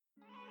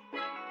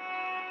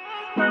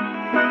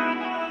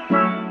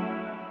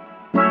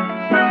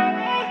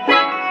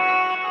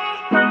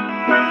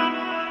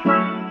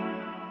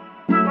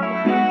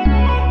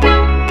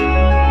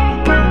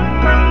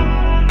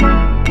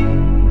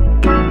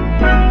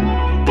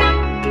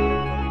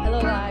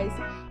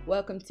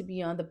welcome to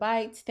Beyond the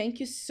Bites. Thank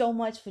you so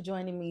much for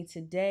joining me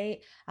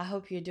today. I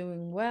hope you're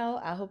doing well.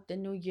 I hope the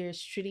new year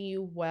is treating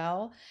you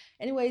well.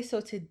 Anyway,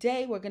 so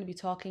today we're going to be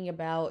talking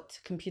about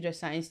computer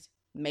science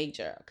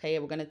major. Okay,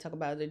 we're going to talk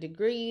about the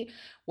degree,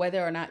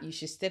 whether or not you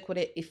should stick with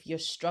it if you're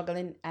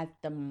struggling at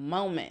the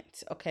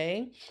moment.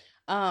 Okay,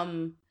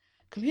 um,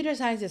 computer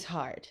science is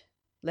hard.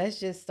 Let's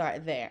just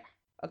start there.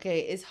 Okay,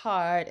 it's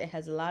hard. It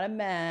has a lot of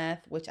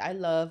math, which I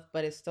love,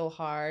 but it's still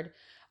hard.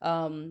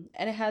 And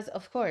it has,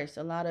 of course,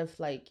 a lot of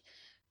like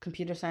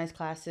computer science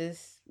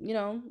classes,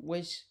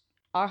 which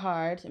are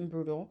hard and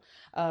brutal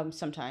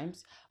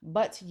sometimes.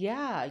 But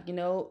yeah,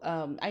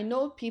 I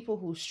know people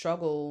who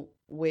struggle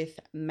with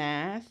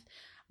math,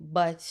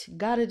 but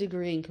got a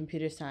degree in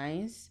computer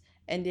science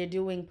and they're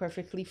doing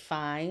perfectly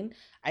fine.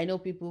 I know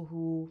people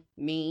who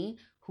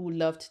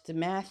loved the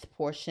math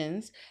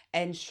portions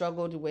and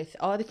struggled with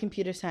all the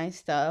computer science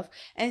stuff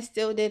and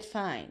still did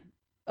fine.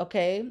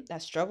 Okay, I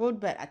struggled,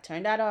 but I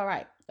turned out all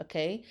right.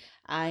 Okay,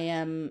 I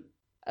am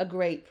a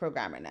great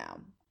programmer now.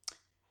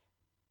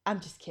 I'm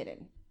just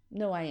kidding.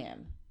 No, I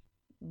am,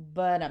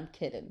 but I'm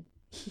kidding.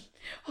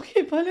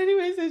 Okay, but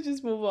anyways, let's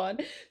just move on.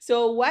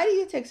 So, why do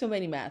you take so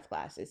many math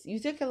classes? You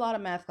take a lot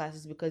of math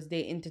classes because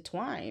they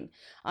intertwine.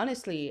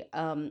 Honestly,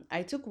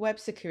 I took web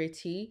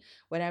security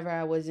whenever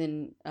I was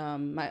in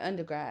my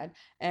undergrad,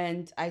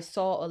 and I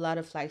saw a lot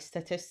of like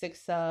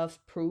statistics stuff,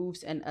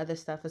 proofs, and other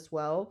stuff as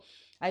well.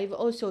 I've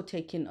also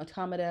taken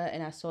automata,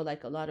 and I saw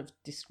like a lot of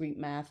discrete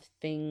math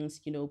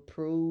things,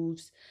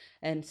 proofs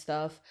and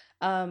stuff.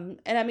 And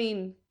I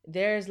mean,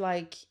 there's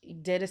like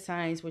data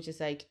science, which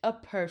is like a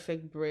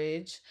perfect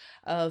bridge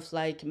of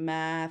like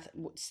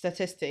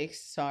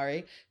statistics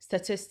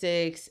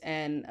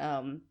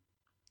and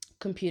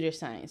computer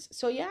science.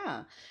 So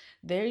yeah,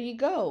 there you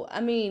go. I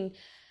mean,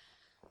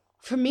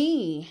 for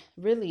me,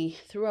 really,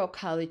 throughout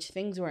college,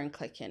 things weren't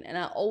clicking, and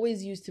I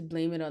always used to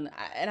blame it on,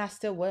 and I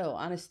still will.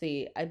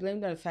 Honestly, I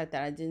blamed on the fact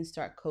that I didn't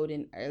start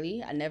coding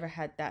early. I never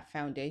had that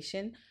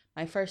foundation.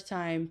 My first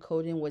time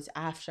coding was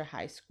after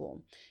high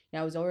school.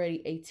 I was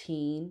already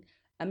 18.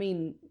 I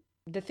mean,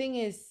 the thing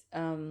is,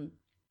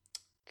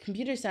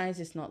 computer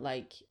science is not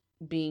like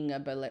being a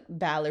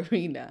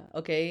ballerina.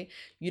 Okay,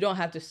 you don't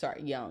have to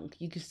start young.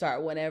 You can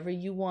start whenever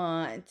you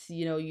want,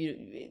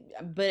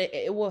 but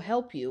it will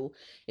help you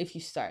if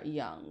you start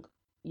young.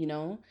 you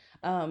know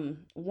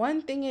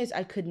One thing is,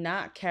 I could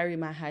not carry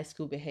my high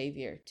school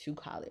behavior to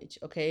college.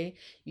 Okay,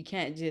 you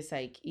can't just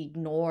like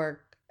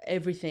ignore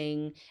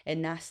everything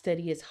and not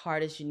study as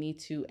hard as you need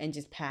to and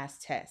just pass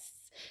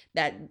tests.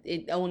 That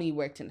it only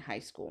worked in high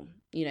school.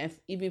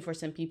 Even for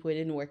some people it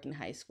didn't work in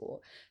high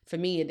school. For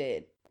me it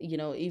did.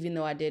 Even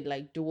though I did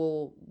like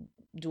dual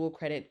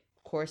credit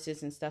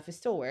courses and stuff, it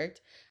still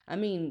worked. I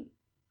mean,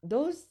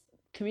 those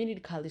community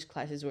college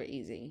classes were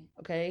easy.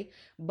 Okay,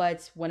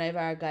 but whenever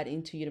I got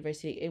into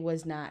university, it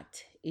was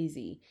not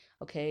easy.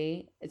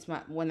 Okay, it's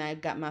my when I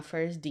got my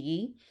first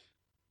D.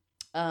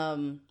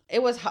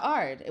 It was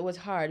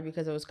hard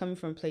because I was coming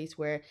from a place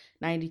where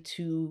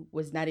 92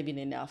 was not even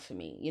enough for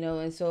me,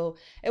 and so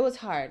it was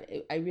hard.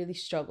 I really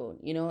struggled,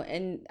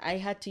 and I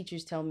had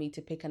teachers tell me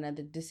to pick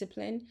another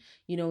discipline,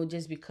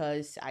 just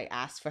because I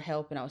asked for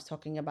help and I was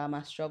talking about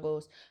my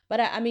struggles. But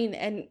I mean,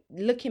 and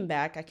looking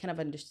back, I kind of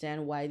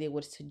understand why they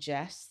would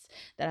suggest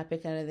that I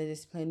pick another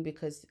discipline,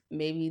 because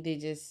maybe they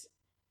just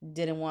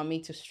didn't want me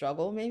to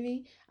struggle.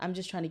 Maybe I'm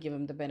just trying to give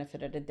them the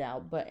benefit of the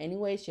doubt. But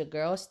anyways, your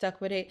girl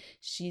stuck with it.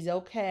 She's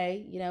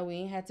okay. We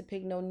ain't had to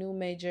pick no new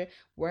major.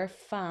 We're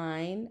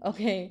fine.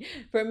 Okay,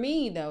 for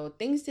me though,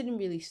 things didn't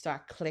really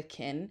start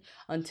clicking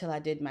until I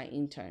did my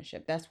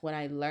internship. That's when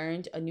I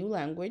learned a new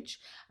language.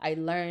 I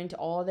learned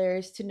all there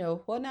is to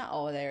know. Well, not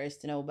all there is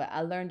to know, but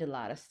I learned a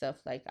lot of stuff.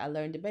 Like I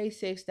learned the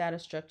basics, data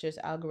structures,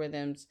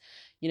 algorithms,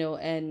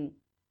 and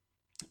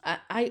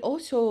I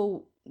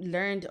also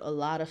learned a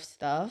lot of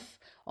stuff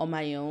on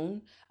my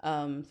own,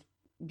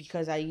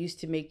 because I used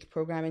to make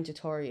programming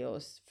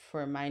tutorials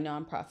for my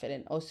nonprofit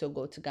and also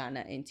go to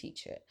Ghana and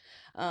teach it.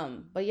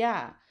 But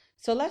yeah,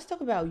 so let's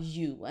talk about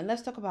you and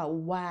let's talk about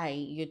why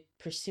you're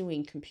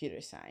pursuing computer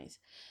science.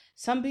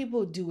 Some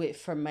people do it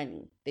for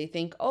money. They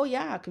think, oh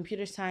yeah,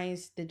 computer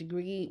science, the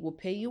degree will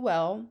pay you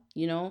well.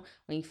 When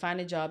you find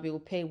a job, it will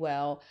pay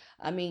well.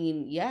 I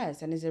mean,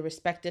 yes, and it's a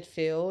respected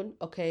field.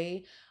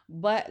 Okay,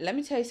 but let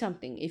me tell you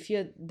something. If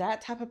you're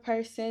that type of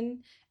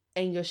person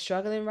and you're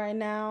struggling right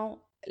now,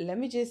 let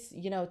me just,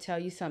 tell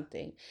you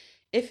something.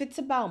 If it's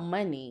about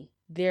money,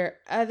 there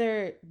are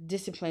other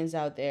disciplines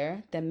out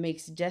there that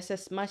makes just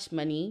as much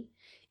money,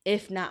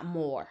 if not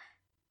more.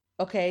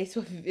 Okay,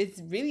 so if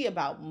it's really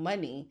about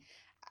money,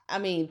 I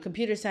mean,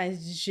 computer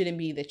science shouldn't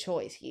be the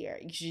choice here.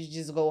 You should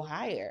just go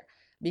higher,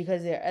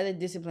 because there are other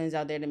disciplines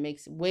out there that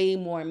makes way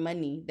more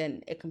money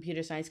than a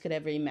computer science could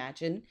ever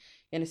imagine.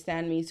 You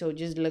understand me? So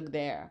just look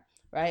there,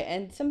 right?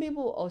 And some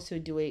people also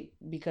do it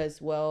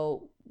because,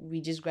 well,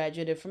 we just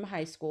graduated from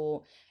high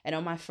school and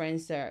all my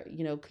friends are,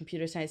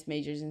 computer science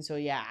majors. And so,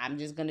 yeah, I'm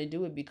just going to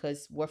do it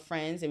because we're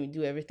friends and we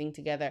do everything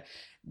together.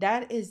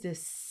 That is the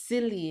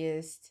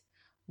silliest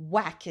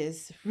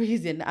wackest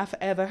reason I've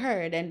ever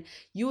heard. And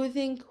you would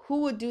think,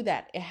 who would do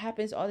that? It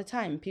happens all the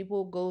time.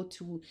 People go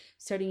to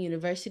certain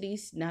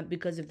universities not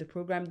because of the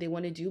program they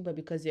want to do, but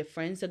because their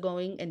friends are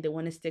going and they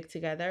want to stick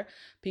together.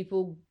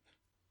 People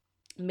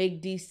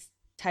make these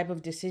type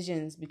of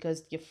decisions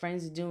because your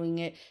friends are doing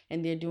it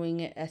and they're doing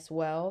it as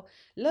well.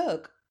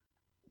 Look,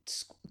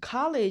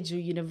 college or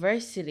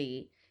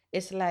university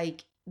is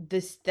like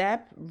the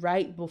step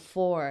right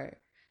before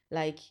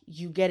like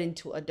you get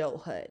into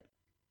adulthood.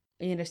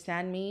 You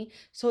understand me?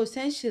 So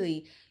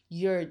essentially,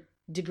 your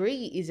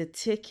degree is a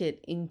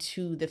ticket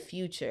into the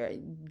future,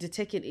 the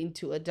ticket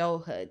into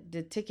adulthood,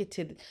 the ticket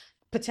to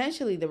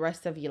potentially the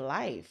rest of your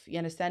life. You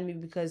understand me?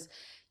 Because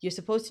you're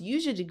supposed to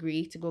use your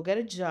degree to go get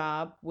a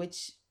job,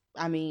 which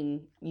I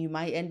mean, you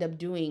might end up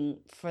doing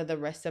for the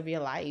rest of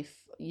your life,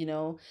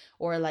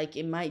 or like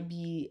it might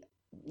be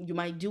you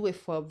might do it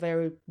for a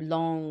very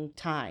long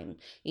time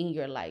in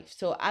your life.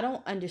 So I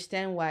don't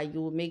understand why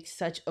you will make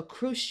such a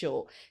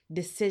crucial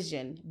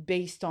decision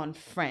based on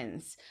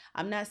friends.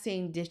 I'm not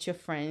saying ditch your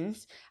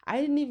friends.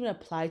 I didn't even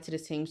apply to the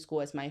same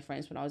school as my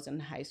friends when I was in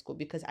high school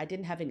because I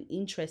didn't have an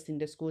interest in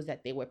the schools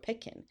that they were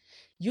picking.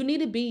 You need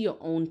to be your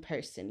own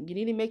person. You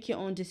need to make your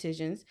own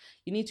decisions.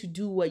 You need to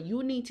do what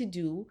you need to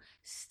do.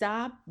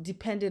 Stop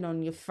depending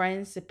on your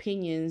friends'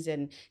 opinions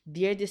and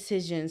their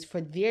decisions for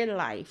their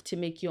life to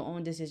make your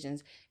own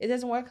decisions. It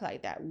doesn't work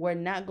like that. We're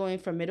not going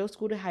from middle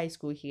school to high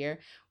school here.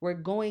 We're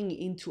going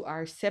into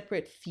our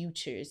separate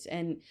futures.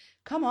 And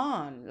come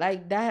on,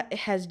 like that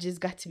has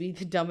just got to be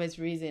the dumbest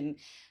reason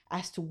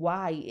as to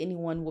why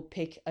anyone would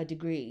pick a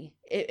degree.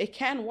 It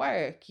can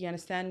work, you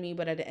understand me?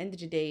 But at the end of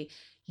the day,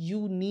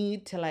 you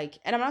need to like,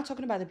 and I'm not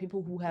talking about the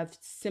people who have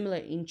similar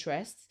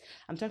interests.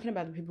 I'm talking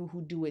about the people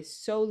who do it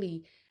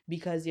solely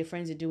because their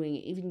friends are doing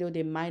it, even though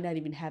they might not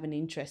even have an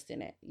interest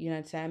in it. You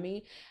understand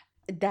me?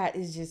 That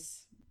is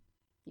just,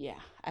 yeah,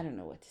 I don't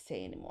know what to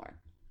say anymore.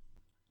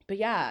 But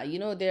yeah,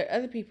 there are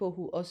other people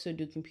who also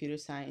do computer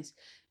science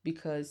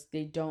because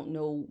they don't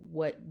know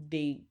what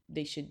they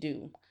should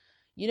do.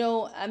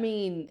 I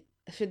mean,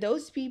 for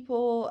those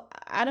people,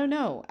 I don't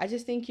know. I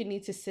just think you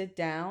need to sit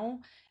down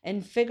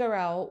and figure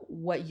out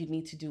what you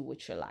need to do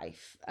with your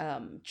life.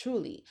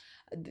 Truly,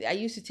 I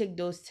used to take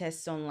those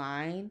tests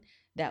online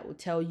that would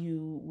tell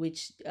you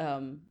which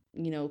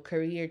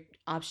career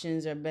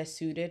options are best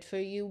suited for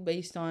you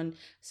based on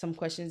some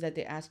questions that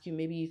they ask you.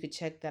 Maybe you could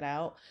check that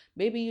out.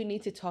 Maybe you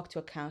need to talk to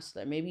a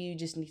counselor. Maybe you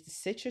just need to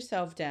sit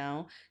yourself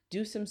down,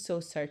 do some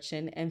soul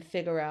searching, and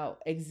figure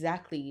out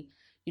exactly,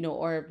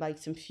 or like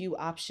some few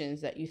options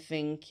that you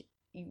think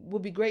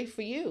would be great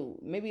for you.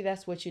 Maybe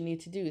that's what you need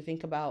to do.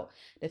 Think about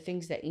the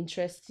things that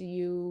interest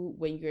you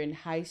when you're in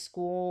high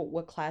school.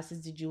 What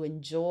classes did you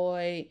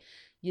enjoy?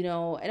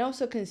 And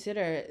also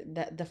consider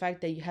that the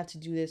fact that you have to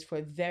do this for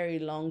a very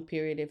long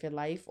period of your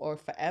life or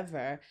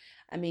forever.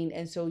 I mean,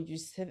 and so you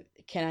said,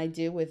 can I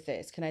deal with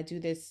this? Can I do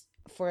this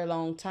for a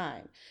long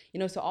time?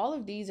 So all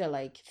of these are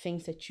like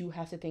things that you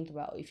have to think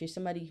about. If you're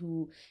somebody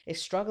who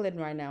is struggling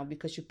right now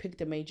because you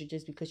picked a major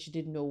just because you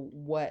didn't know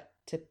what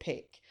to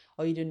pick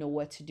or you didn't know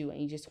what to do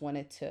and you just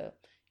wanted to,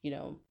 you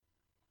know,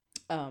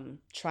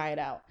 try it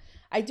out.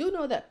 I do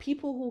know that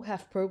people who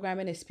have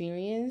programming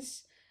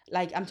experience,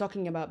 like I'm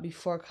talking about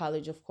before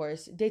college, of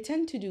course, they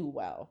tend to do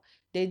well.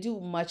 They do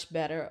much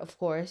better, of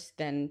course,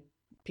 than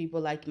people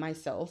like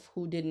myself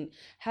who didn't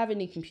have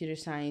any computer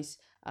science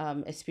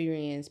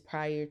experience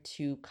prior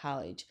to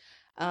college.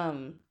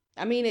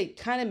 I mean, it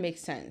kind of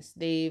makes sense.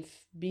 They've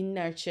been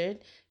nurtured,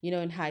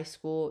 in high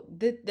school.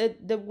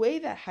 The way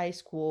that high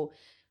school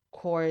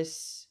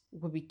course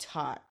would be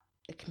taught,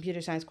 a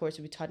computer science course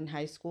would be taught in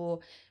high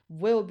school,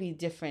 will be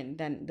different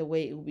than the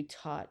way it will be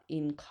taught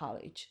in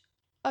college.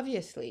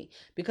 Obviously,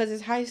 because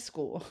it's high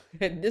school.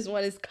 This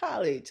one is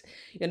college.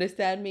 You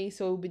understand me?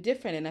 So it will be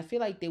different. And I feel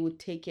like they would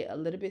take it a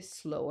little bit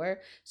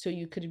slower so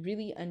you could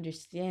really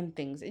understand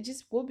things. It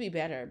just will be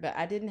better. But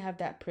I didn't have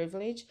that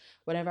privilege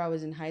whenever I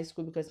was in high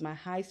school because my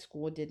high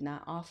school did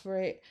not offer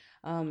it.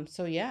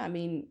 So yeah, I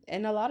mean,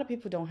 and a lot of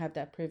people don't have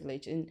that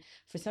privilege. And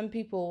for some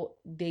people,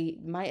 they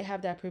might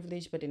have that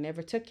privilege, but they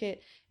never took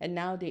it. And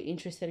now they're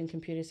interested in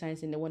computer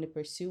science and they want to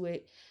pursue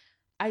it.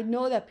 I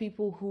know that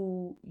people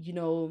who,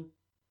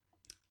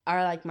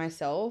 are like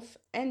myself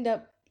end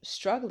up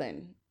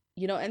struggling,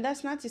 and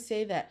that's not to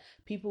say that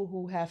people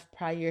who have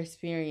prior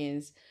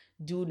experience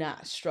do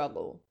not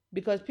struggle,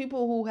 because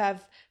people who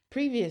have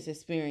previous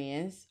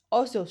experience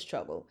also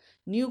struggle.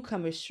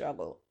 Newcomers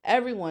struggle.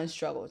 Everyone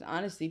struggles,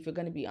 honestly, if you're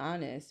going to be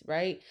honest,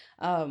 right?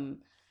 And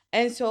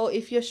so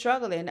if you're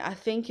struggling, I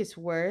think it's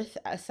worth,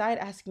 aside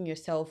asking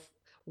yourself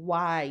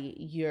why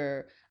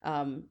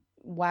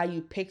why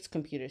you picked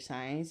computer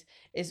science,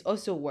 is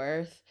also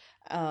worth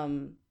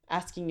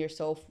asking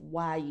yourself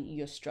why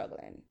you're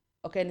struggling.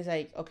 Okay, and it's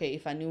like, okay,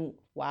 if I knew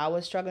why I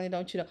was struggling,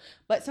 don't you know?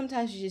 But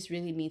sometimes you just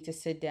really need to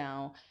sit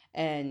down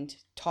and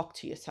talk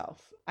to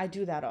yourself. I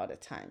do that all the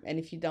time. And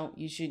if you don't,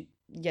 you should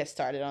get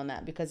started on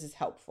that because it's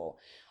helpful.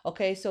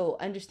 Okay, so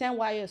understand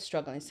why you're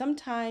struggling.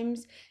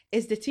 Sometimes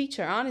it's the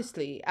teacher,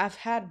 honestly. I've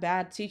had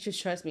bad teachers,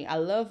 trust me. I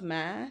love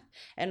math,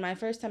 and my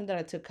first time that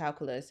I took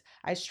calculus,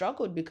 I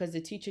struggled because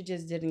the teacher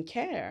just didn't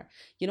care.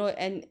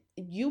 And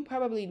you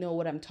probably know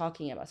what I'm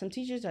talking about. Some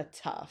teachers are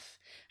tough.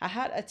 I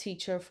had a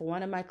teacher for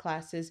one of my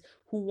classes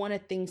who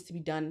wanted things to be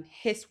done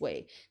his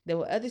way. There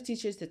were other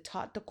teachers that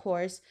taught the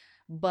course,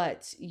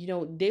 but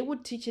they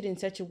would teach it in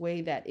such a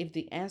way that if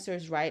the answer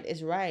is right,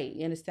 is right.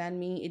 You understand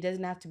me? It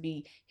doesn't have to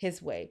be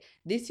his way.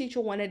 This teacher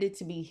wanted it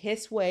to be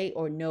his way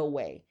or no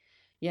way.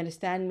 You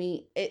understand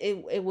me?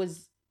 It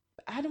was,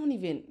 I don't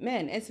even,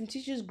 man. And some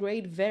teachers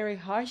grade very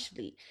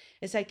harshly.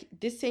 It's like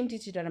this same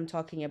teacher that I'm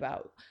talking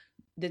about,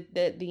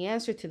 the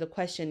answer to the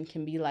question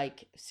can be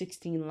like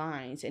 16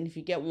 lines, and if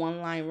you get one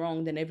line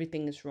wrong, then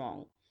everything is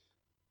wrong.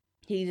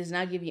 He does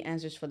not give you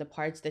answers for the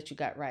parts that you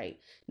got right.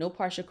 No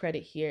partial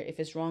credit here. If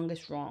it's wrong,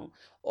 it's wrong.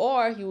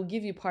 Or he will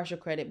give you partial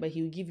credit, but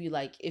he will give you,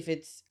 like, if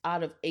it's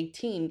out of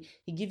 18,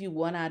 he give you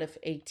 1 out of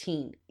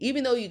 18.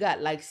 Even though you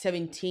got like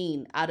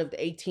 17 out of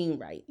the 18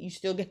 right, you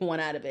still get 1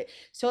 out of it.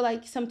 So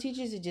like some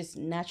teachers are just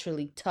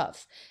naturally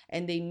tough,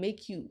 and they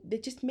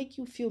just make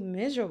you feel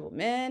miserable,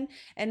 man.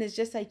 And it's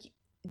just like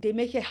they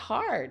make it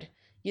hard.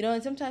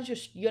 And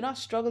sometimes you're not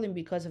struggling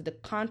because of the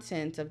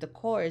content of the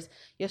course.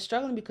 You're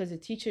struggling because the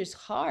teacher is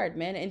hard,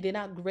 man, and they're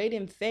not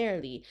grading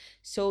fairly.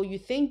 So you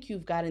think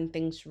you've gotten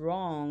things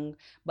wrong,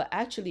 but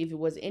actually, if it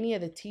was any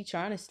other teacher,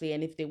 honestly,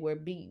 and if they were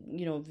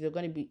if they're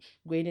going to be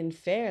grading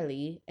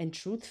fairly and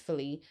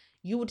truthfully,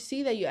 you would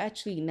see that you're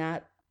actually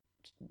not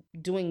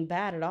doing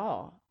bad at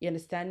all. You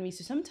understand me?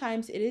 So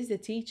sometimes it is the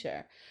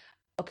teacher.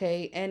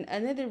 Okay, and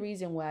another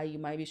reason why you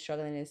might be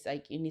struggling is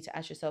like you need to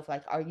ask yourself,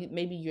 like, are you,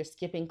 maybe you're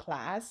skipping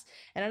class?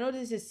 And I know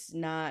this is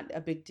not a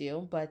big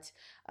deal, but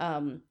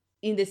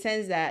in the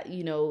sense that,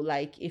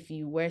 like if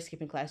you were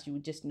skipping class, you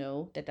would just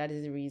know that that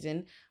is the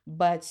reason.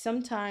 But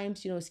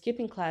sometimes,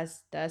 skipping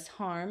class does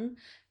harm.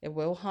 It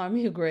will harm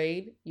your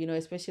grade,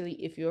 especially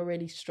if you're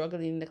already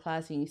struggling in the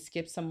class and you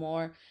skip some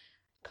more.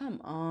 Come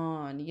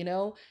on,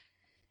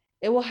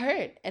 it will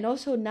hurt. And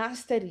also not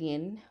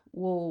studying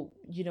will,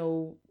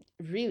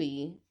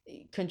 really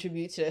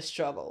contribute to the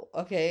struggle.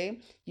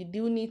 Okay, you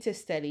do need to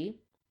study.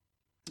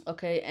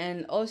 Okay,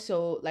 and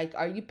also, like,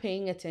 are you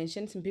paying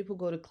attention? Some people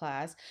go to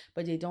class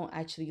but they don't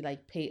actually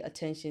like pay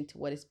attention to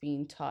what is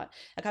being taught.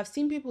 Like, I've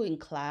seen people in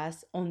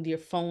class on their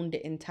phone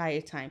the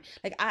entire time.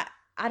 Like,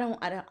 I don't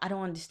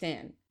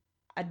understand.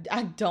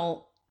 I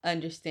don't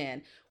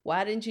understand.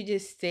 Why didn't you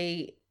just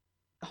stay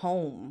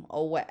home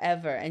or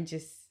whatever and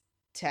just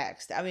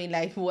text? I mean,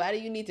 like, why do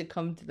you need to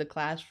come to the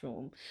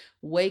classroom,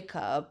 wake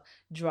up,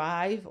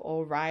 drive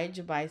or ride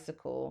your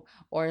bicycle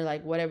or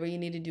like whatever you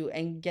need to do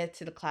and get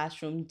to the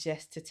classroom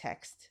just to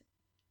text?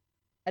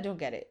 I don't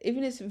get it.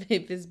 Even if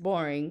it's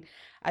boring,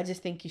 I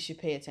just think you should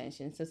pay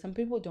attention. So some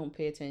people don't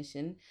pay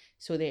attention,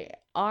 so they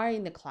are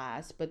in the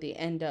class, but they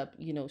end up,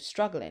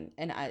 struggling.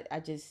 And I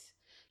just,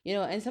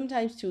 and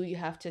sometimes too, you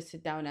have to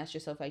sit down and ask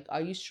yourself, like,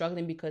 are you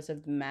struggling because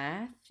of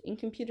math in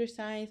computer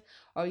science?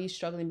 Or are you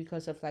struggling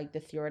because of like the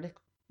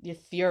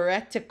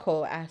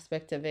theoretical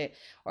aspect of it?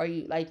 Or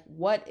you like,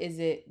 what is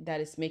it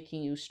that is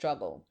making you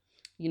struggle?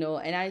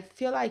 And I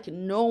feel like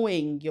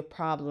knowing your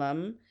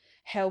problem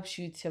helps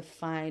you to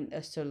find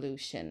a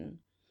solution.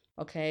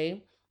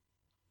 Okay,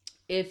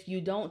 if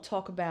you don't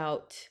talk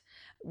about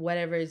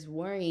whatever is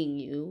worrying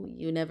you,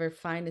 you never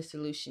find a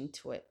solution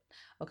to it.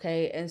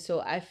 Okay, and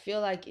so I feel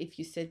like if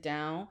you sit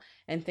down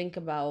and think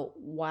about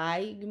why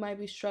you might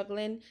be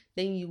struggling,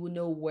 then you will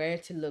know where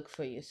to look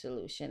for your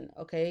solution.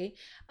 Okay,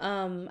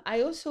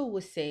 I also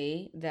would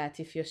say that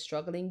if you're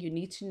struggling, you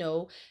need to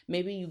know,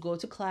 maybe you go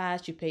to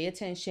class, you pay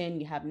attention,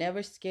 you have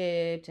never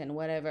skipped and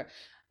whatever,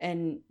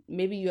 and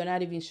maybe you're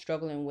not even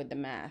struggling with the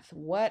math.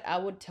 What I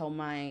would tell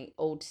my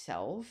old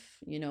self,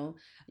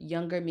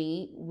 younger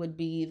me, would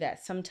be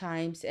that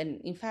sometimes,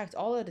 and in fact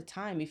all of the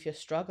time, if you're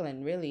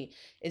struggling really,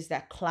 is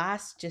that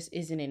class just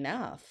isn't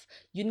enough.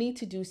 You need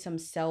to do some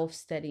self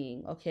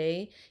studying.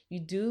 Okay,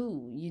 you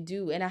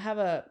do. And I have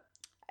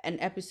an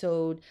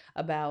episode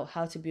about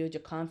how to build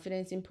your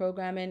confidence in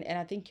programming, and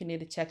I think you need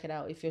to check it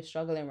out if you're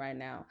struggling right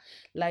now.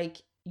 Like,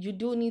 you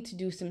do need to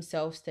do some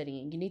self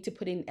studying. You need to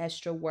put in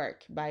extra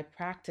work by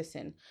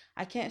practicing.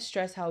 I can't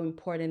stress how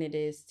important it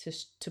is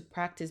to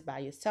practice by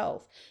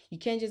yourself. You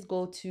can't just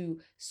go to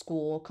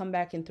school, come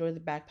back and throw the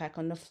backpack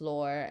on the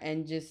floor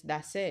and just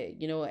that's it.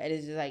 It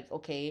is just like,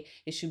 okay,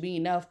 it should be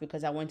enough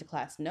because I went to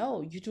class.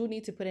 No, you do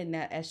need to put in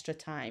that extra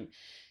time.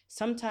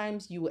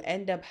 Sometimes you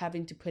end up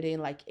having to put in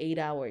like 8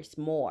 hours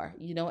more,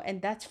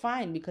 and that's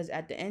fine because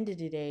at the end of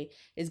the day,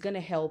 it's going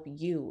to help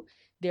you.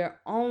 There are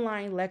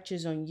online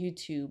lectures on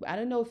YouTube. I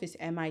don't know if it's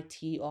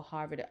MIT or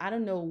Harvard. I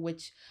don't know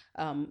which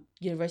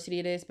university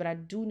it is, but I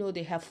do know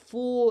they have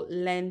full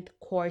length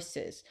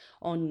courses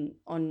on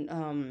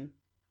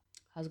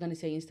I was gonna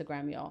say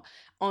Instagram, y'all,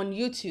 on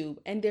YouTube,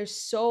 and they're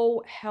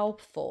so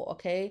helpful.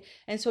 Okay,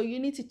 and so you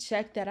need to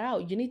check that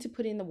out. You need to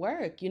put in the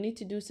work. You need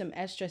to do some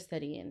extra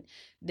studying.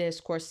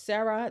 There's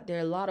Coursera. There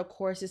are a lot of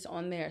courses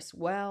on there as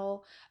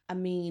well. I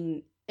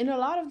mean, in a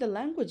lot of the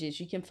languages,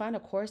 you can find a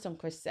course on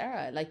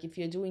Coursera. Like if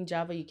you're doing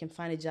Java, you can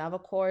find a Java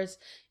course.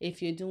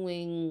 If you're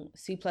doing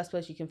C++,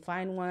 you can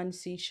find one.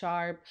 C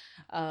sharp,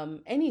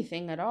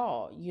 anything at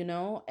all.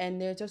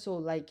 And there's also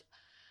like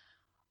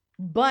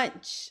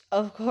bunch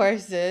of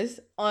courses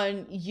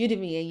on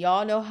Udemy, and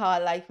y'all know how I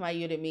like my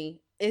Udemy.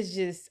 It's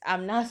just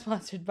I'm not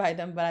sponsored by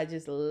them, but I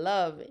just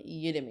love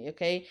Udemy.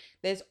 Okay,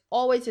 there's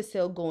always a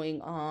sale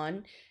going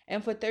on,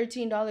 and for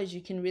 $13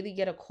 you can really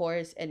get a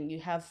course, and you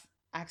have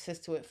access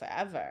to it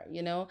forever.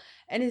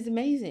 And it's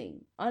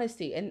amazing,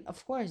 honestly. And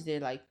of course, there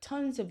are like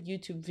tons of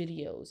YouTube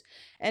videos,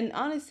 and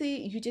honestly,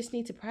 you just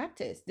need to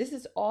practice. This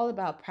is all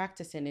about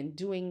practicing and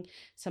doing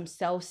some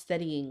self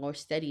studying or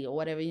study or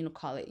whatever you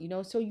call it.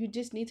 So you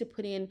just need to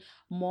put in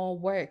more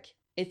work.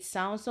 It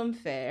sounds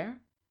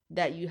unfair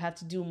that you have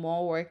to do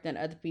more work than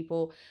other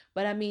people,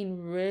 but I mean,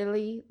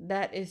 really,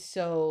 that is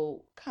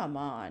so, come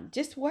on,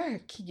 just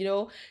work.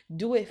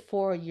 Do it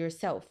for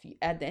yourself.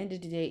 At the end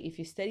of the day, if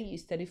you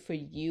study for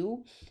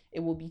you. It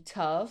will be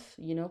tough,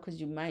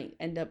 because you might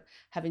end up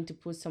having to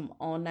put some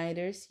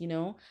all-nighters.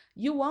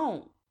 You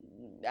won't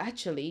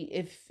actually,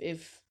 if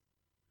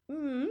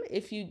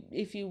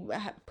you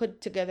put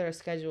together a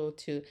schedule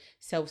to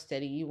self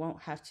study, you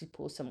won't have to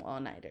pull some all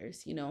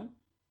nighters.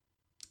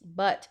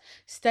 But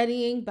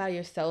studying by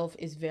yourself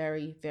is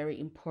very, very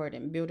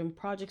important. Building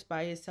projects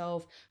by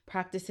yourself,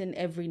 practicing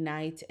every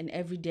night and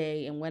every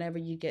day, and whenever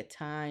you get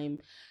time,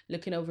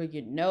 looking over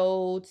your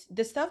notes,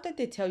 the stuff that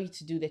they tell you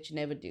to do that you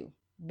never do.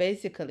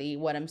 Basically,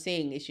 what I'm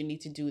saying is you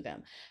need to do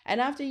them. And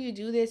after you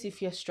do this,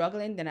 if you're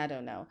struggling, then I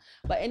don't know.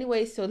 But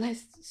anyway, so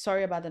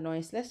sorry about the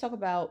noise. Let's talk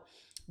about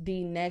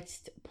the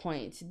next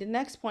point. The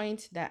next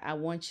point that I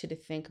want you to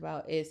think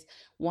about is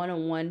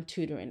one-on-one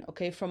tutoring.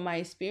 Okay, from my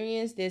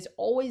experience, there's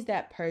always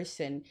that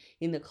person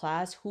in the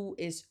class who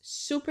is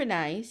super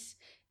nice,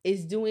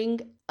 is doing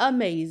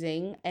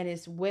amazing, and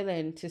is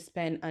willing to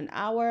spend an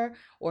hour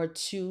or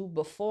two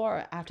before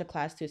or after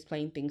class to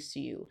explain things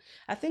to you.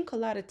 I think a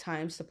lot of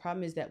times the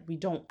problem is that we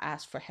don't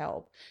ask for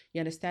help.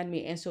 You understand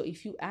me? And so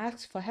if you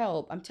ask for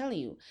help, I'm telling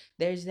you,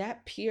 there's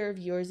that peer of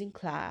yours in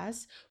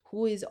class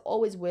who is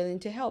always willing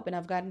to help. And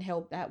I've gotten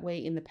help that way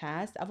in the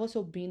past. I've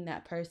also been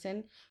that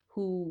person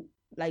who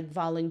like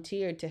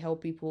volunteered to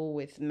help people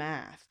with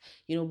math,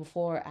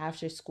 before or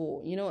after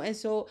school, and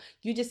so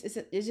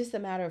it's just a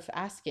matter of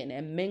asking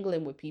and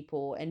mingling with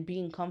people and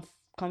being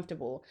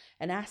comfortable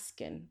and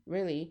asking,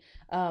 really.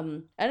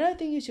 Another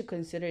thing you should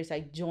consider is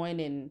like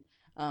joining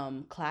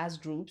class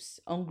groups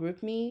on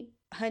GroupMe.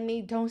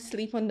 Honey, don't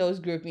sleep on those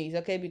GroupMe's,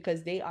 okay?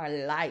 Because they are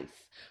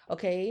life.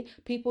 Okay,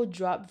 people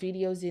drop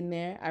videos in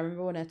there. I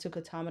remember when I took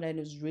automata and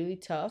it was really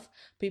tough.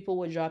 People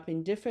were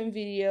dropping different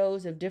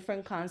videos of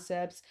different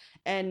concepts,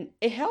 and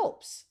it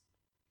helps.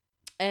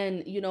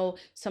 And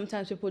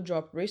sometimes people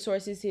drop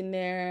resources in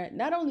there.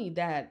 Not only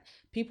that,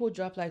 people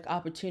drop like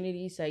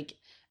opportunities, like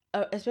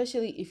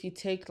especially if you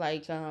take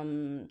like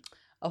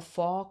a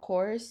fall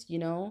course,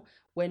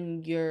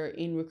 when you're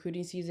in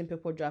recruiting season,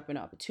 people dropping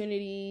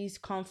opportunities,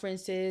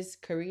 conferences,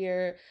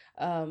 career,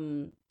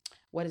 um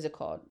what is it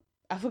called?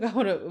 I forgot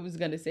what I was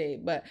gonna say,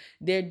 but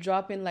they're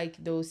dropping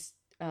like those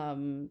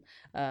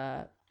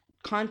uh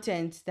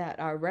contents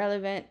that are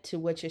relevant to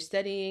what you're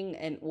studying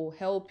and will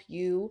help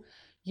you.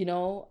 you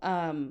know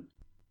um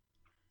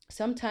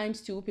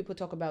Sometimes too, people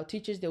talk about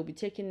teachers they'll be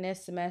taking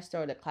next semester,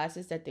 or the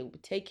classes that they'll be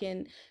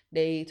taking.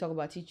 They talk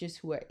about teachers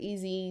who are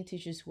easy,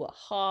 teachers who are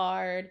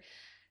hard.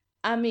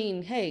 I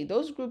mean, hey,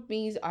 those group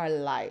meetings are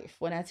life.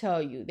 When I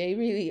tell you, they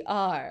really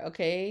are.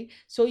 Okay,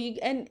 so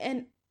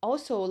and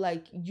also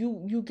like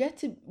you get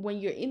to, when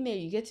you're in there,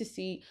 you get to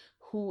see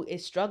who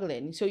is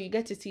struggling. So you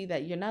get to see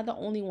that you're not the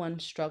only one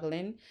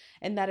struggling,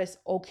 and that is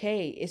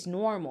okay. It's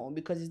normal,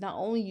 because it's not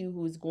only you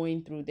who's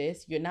going through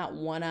this. You're not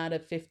one out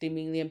of 50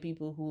 million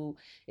people who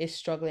is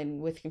struggling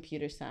with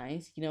computer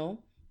science.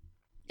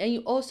 And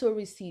you also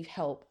receive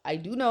help. I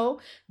do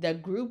know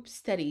that group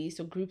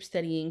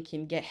studying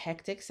can get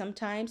hectic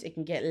sometimes. It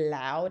can get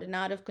loud and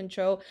out of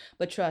control,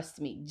 but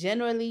trust me,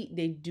 generally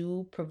they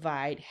do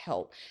provide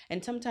help.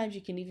 And sometimes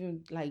you can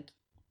even like,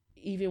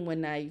 even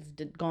when I've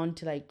gone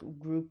to like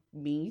group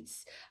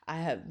meets,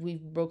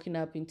 we've broken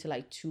up into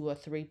like two or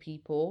three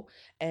people,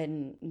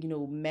 and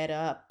met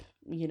up,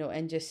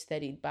 and just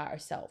studied by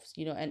ourselves,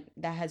 and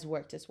that has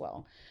worked as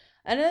well.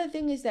 Another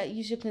thing is that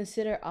you should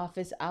consider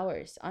office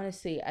hours.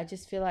 Honestly, I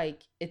just feel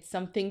like it's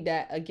something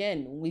that,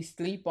 again, we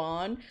sleep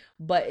on,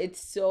 but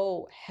it's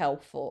so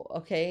helpful.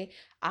 Okay,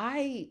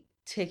 I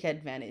take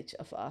advantage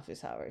of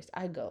office hours.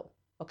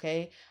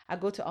 Okay, I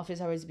go to office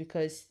hours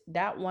because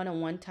that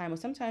one-on-one time, or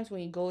sometimes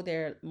when you go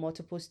there,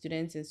 multiple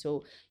students, and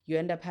so you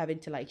end up having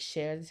to like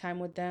share the time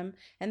with them,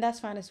 and that's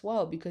fine as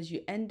well, because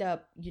you end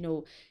up,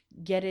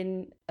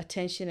 getting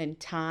attention and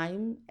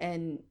time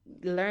and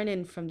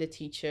learning from the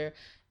teacher.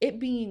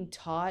 It being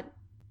taught,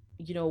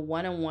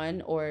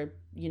 one-on-one, or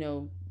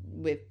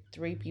with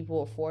 3 people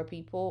or 4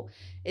 people,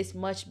 it's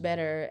much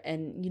better.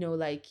 And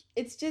like,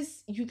 it's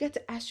just, you get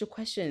to ask your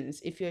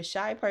questions. If you're a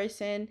shy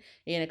person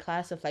in a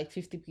class of like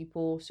 50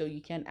 people, so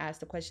you can't ask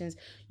the questions,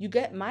 you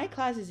get, my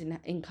classes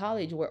in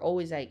college were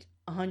always like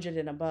 100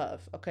 and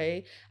above.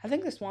 Okay, I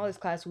think the smallest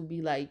class would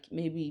be like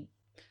maybe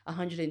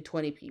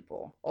 120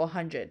 people or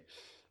 100.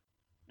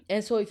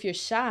 And so if you're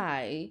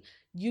shy,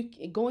 you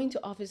going to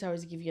office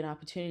hours give you an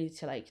opportunity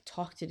to like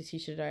talk to the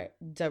teacher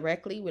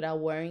directly without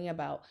worrying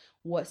about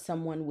what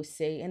someone would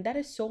say. And that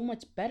is so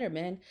much better,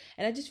 man.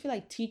 And I just feel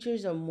like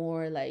teachers are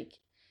more like,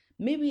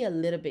 maybe a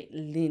little bit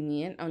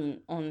lenient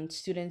on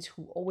students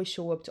who always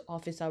show up to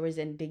office hours,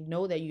 and they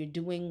know that you're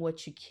doing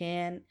what you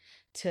can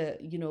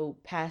to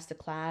pass the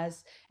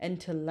class and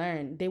to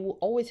learn. They will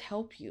always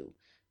help you.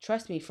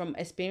 Trust me, from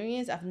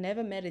experience, I've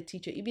never met a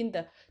teacher, even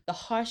the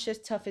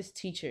harshest, toughest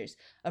teachers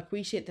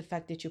appreciate the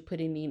fact that you're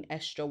putting in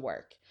extra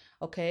work.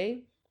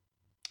 Okay.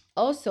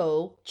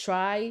 Also,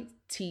 try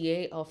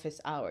TA office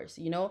hours.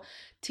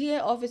 TA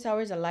office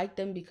hours, I like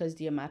them because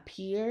they're my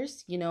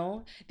peers.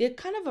 They're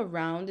kind of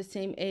around the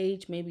same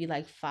age, maybe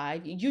like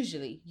five,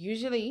 usually,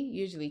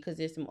 because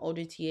there's some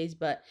older TAs,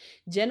 but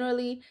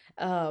generally,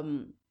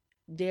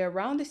 they're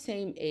around the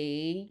same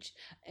age,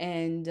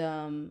 and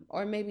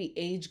or maybe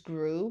age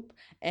group.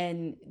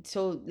 And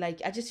so,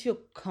 like, I just feel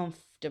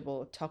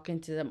comfortable talking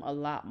to them a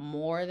lot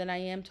more than I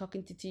am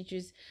talking to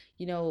teachers,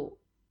 you know.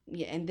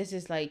 Yeah, and this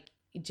is like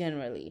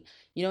generally,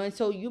 and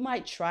so you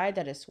might try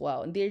that as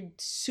well. And they're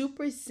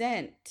super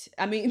sent,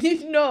 I mean,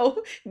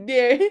 no,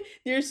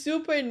 they're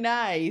super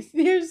nice.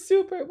 They're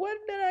super, what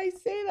did I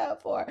say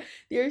that for?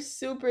 They're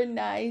super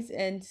nice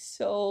and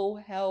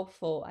so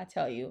helpful, I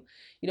tell you.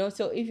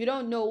 So if you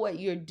don't know what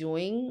you're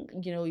doing,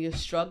 you're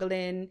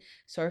struggling,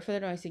 sorry for the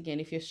noise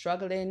again, if you're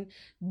struggling,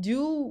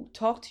 do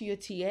talk to your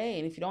TA.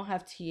 And if you don't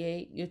have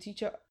TA, your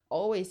teacher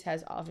always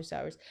has office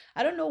hours.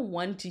 I don't know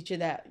one teacher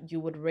that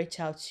you would reach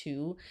out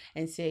to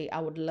and say,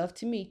 I would love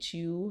to meet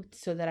you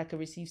so that I could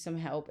receive some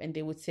help, and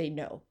they would say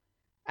no.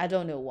 I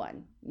don't know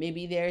one.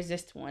 Maybe there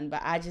exists one,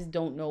 but I just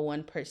don't know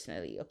one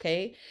personally.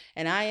 Okay.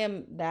 And I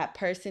am that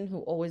person who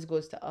always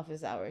goes to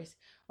office hours.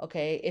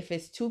 Okay. If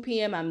it's 2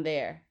 p.m., I'm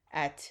there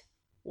at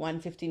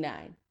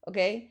 1:59.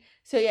 Okay.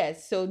 So,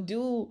 yes. So,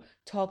 do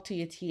talk to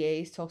your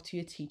TAs, talk to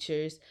your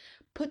teachers,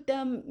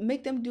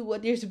 make them do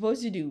what they're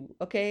supposed to do.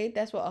 Okay.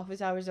 That's what office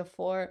hours are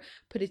for.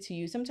 Put it to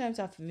you. Sometimes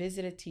I've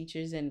visited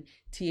teachers and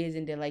TAs,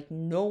 and they're like,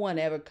 no one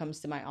ever comes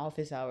to my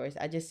office hours.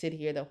 I just sit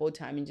here the whole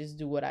time and just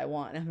do what I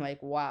want. And I'm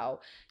like, wow.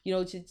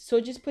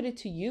 So just put it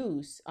to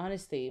use,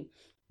 honestly.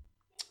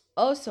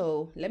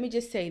 Also, let me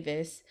just say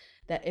this,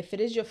 that if it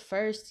is your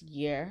first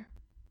year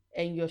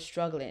and you're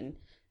struggling,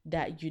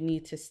 that you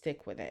need to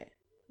stick with it.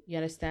 You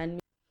understand me?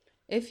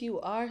 If you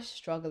are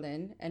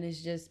struggling and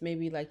it's just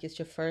maybe like it's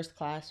your first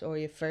class or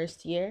your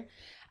first year,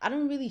 I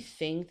don't really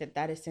think that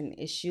that is an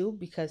issue,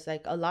 because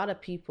like a lot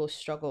of people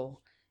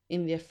struggle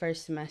in their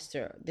first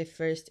semester, the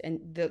first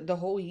and the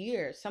whole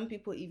year. Some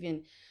people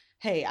even,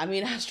 hey, I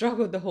mean, I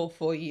struggled the whole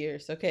 4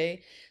 years,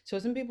 okay? So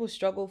some people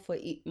struggle for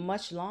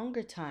much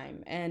longer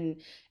time,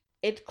 and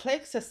it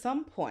clicks at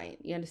some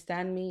point. You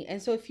understand me? And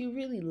so if you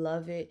really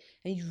love it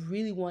and you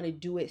really want to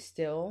do it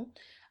still,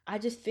 I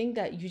just think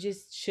that you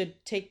just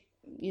should take,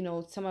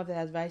 some of the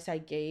advice I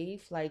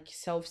gave, like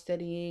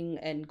self-studying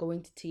and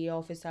going to TA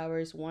office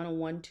hours,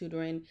 one-on-one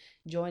tutoring,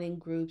 joining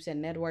groups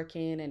and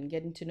networking and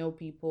getting to know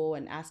people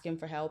and asking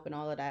for help and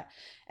all of that.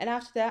 And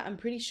after that, I'm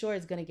pretty sure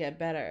it's going to get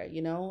better.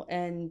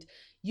 And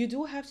you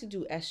do have to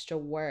do extra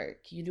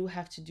work. You do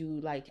have to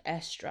do like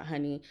extra,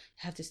 honey. You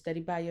have to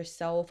study by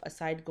yourself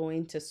aside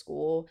going to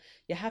school.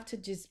 You have to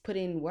just put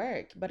in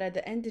work. But at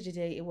the end of the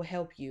day, it will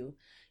help you.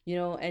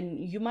 And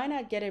you might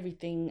not get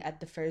everything at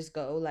the first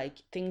go. Like,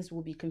 things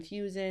will be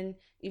confusing.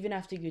 Even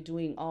after you're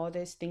doing all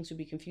this, things will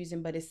be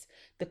confusing. But it's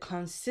the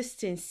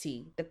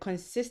consistency. The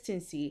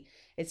consistency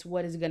is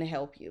what is going to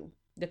help you.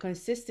 The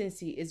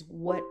consistency is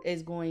what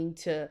is going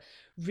to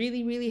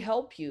really, really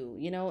help you.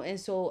 And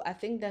so I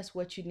think that's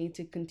what you need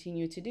to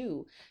continue to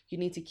do. You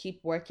need to keep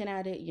working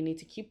at it. You need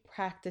to keep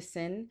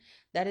practicing.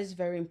 That is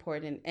very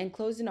important. And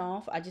closing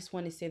off, I just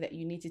want to say that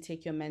you need to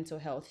take your mental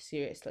health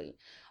seriously.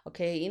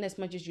 Okay. In as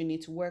much as you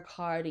need to work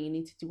hard and you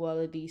need to do all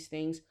of these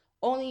things,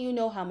 only you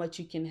know how much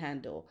you can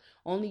handle.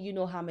 Only you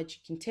know how much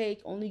you can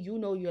take. Only you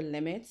know your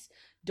limits.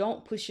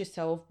 Don't push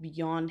yourself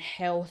beyond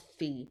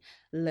healthy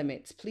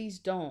limits. Please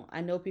don't.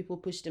 I know people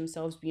push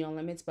themselves beyond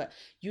limits, but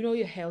you know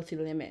your healthy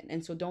limit.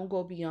 And so don't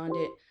go beyond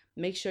it.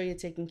 Make sure you're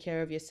taking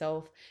care of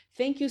yourself.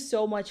 Thank you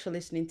so much for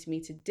listening to me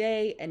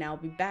today, and I'll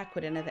be back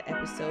with another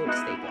episode.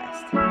 Stay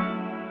blessed.